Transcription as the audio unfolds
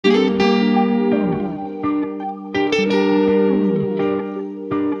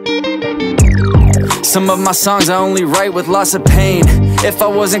Some of my songs I only write with lots of pain. If I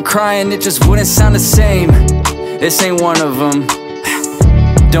wasn't crying, it just wouldn't sound the same. This ain't one of them.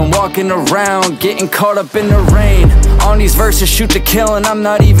 Done walking around, getting caught up in the rain. On these verses, shoot to kill, and I'm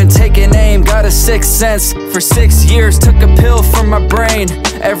not even taking aim. Got a sixth sense, for 6 years, took a pill for my brain.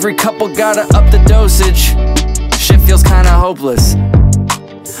 Every couple gotta up the dosage. Shit feels kinda hopeless.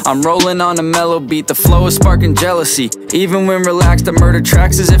 I'm rolling on a mellow beat, the flow is sparking jealousy. Even when relaxed, I murder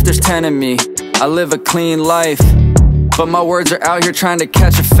tracks as if there's 10 of me. I live a clean life, but my words are out here trying to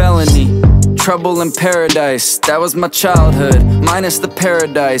catch a felony. Trouble in paradise, that was my childhood, minus the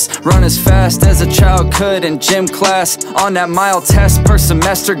paradise. Run as fast as a child could in gym class. On that mile test per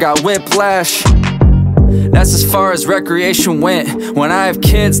semester, got whiplash. That's as far as recreation went. When I have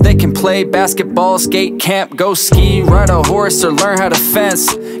kids, they can play basketball, skate, camp, go ski, ride a horse, or learn how to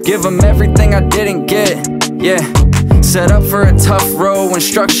fence. Give them everything I didn't get, yeah. Set up for a tough road when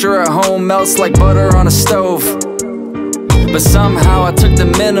structure at home melts like butter on a stove. But somehow I took the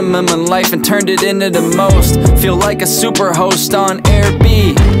minimum in life and turned it into the most. Feel like a super host on Air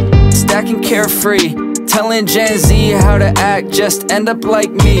B, stacking carefree, telling Gen Z how to act, just end up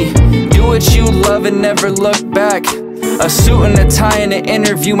like me. Do what you love and never look back. A suit and a tie in an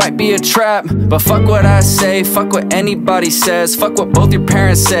interview might be a trap, but fuck what I say, fuck what anybody says, fuck what both your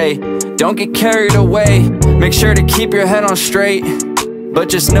parents say. Don't get carried away, make sure to keep your head on straight, but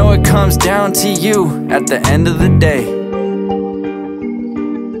just know it comes down to you at the end of the day.